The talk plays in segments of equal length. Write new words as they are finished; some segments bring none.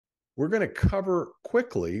We're going to cover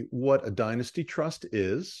quickly what a dynasty trust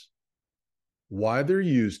is, why they're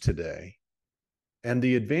used today, and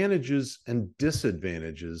the advantages and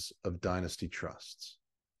disadvantages of dynasty trusts.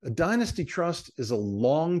 A dynasty trust is a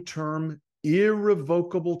long-term,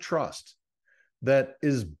 irrevocable trust that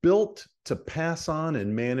is built to pass on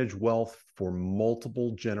and manage wealth for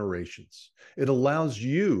multiple generations. It allows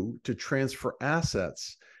you to transfer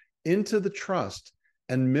assets into the trust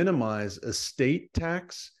and minimize estate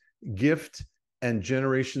tax, gift, and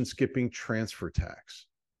generation skipping transfer tax.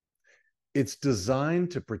 It's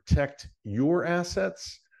designed to protect your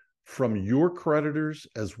assets from your creditors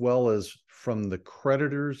as well as from the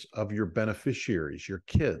creditors of your beneficiaries, your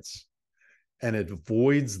kids, and it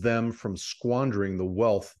avoids them from squandering the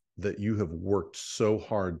wealth that you have worked so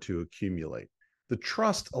hard to accumulate. The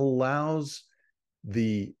trust allows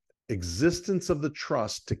the existence of the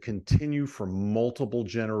trust to continue for multiple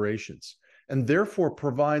generations and therefore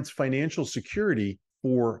provides financial security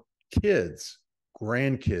for kids,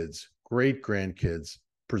 grandkids, great-grandkids,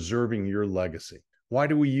 preserving your legacy. Why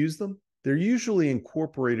do we use them? They're usually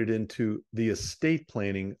incorporated into the estate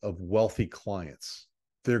planning of wealthy clients.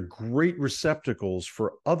 They're great receptacles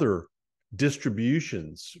for other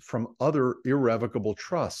distributions from other irrevocable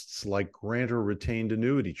trusts like grantor retained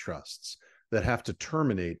annuity trusts that have to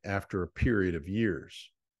terminate after a period of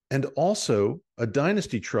years. And also, a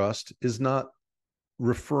dynasty trust is not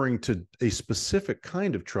referring to a specific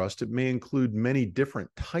kind of trust. It may include many different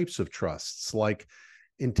types of trusts like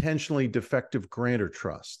intentionally defective grantor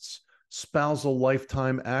trusts, spousal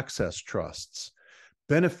lifetime access trusts,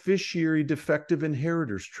 beneficiary defective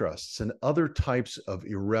inheritors trusts, and other types of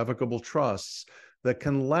irrevocable trusts that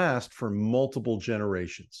can last for multiple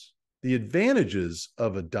generations. The advantages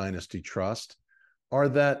of a dynasty trust are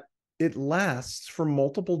that it lasts for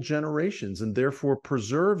multiple generations and therefore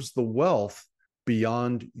preserves the wealth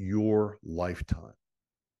beyond your lifetime.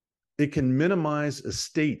 It can minimize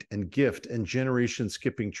estate and gift and generation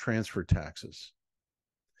skipping transfer taxes.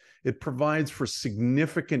 It provides for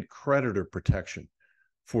significant creditor protection,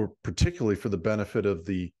 particularly for the benefit of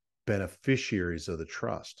the beneficiaries of the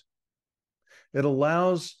trust. It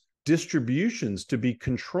allows distributions to be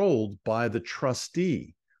controlled by the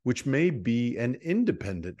trustee, which may be an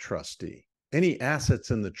independent trustee. Any assets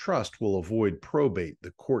in the trust will avoid probate, the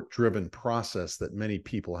court-driven process that many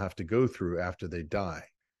people have to go through after they die.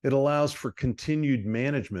 It allows for continued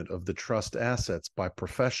management of the trust assets by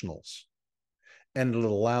professionals, and it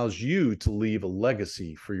allows you to leave a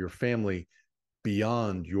legacy for your family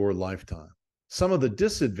beyond your lifetime. Some of the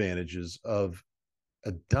disadvantages of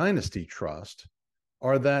a dynasty trust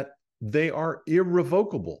are that they are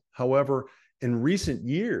irrevocable. However, in recent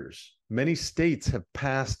years, many states have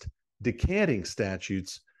passed decanting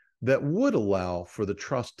statutes that would allow for the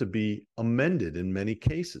trust to be amended in many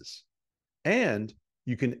cases. And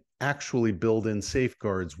you can actually build in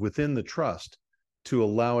safeguards within the trust to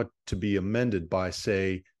allow it to be amended by,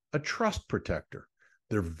 say, a trust protector.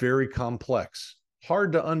 They're very complex,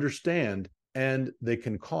 hard to understand, and they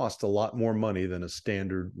can cost a lot more money than a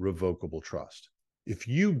standard revocable trust. If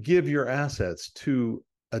you give your assets to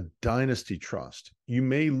a dynasty trust, you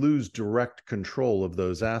may lose direct control of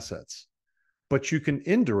those assets, but you can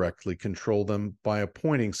indirectly control them by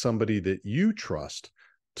appointing somebody that you trust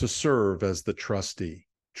to serve as the trustee.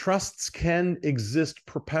 Trusts can exist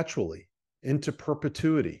perpetually into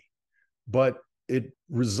perpetuity, but it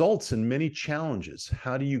results in many challenges.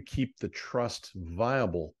 How do you keep the trust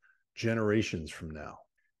viable generations from now?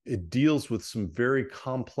 It deals with some very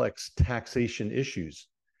complex taxation issues.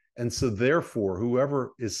 And so therefore,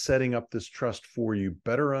 whoever is setting up this trust for you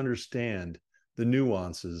better understand the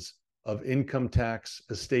nuances of income tax,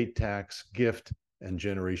 estate tax, gift, and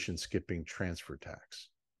generation skipping transfer tax.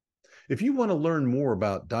 If you want to learn more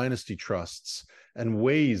about dynasty trusts and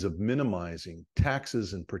ways of minimizing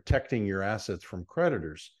taxes and protecting your assets from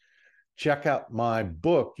creditors, check out my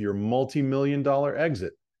book, Your Multi-Million-Dollar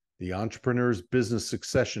Exit, The Entrepreneur's Business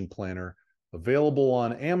Succession Planner, available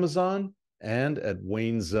on Amazon and at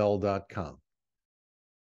waynezell.com.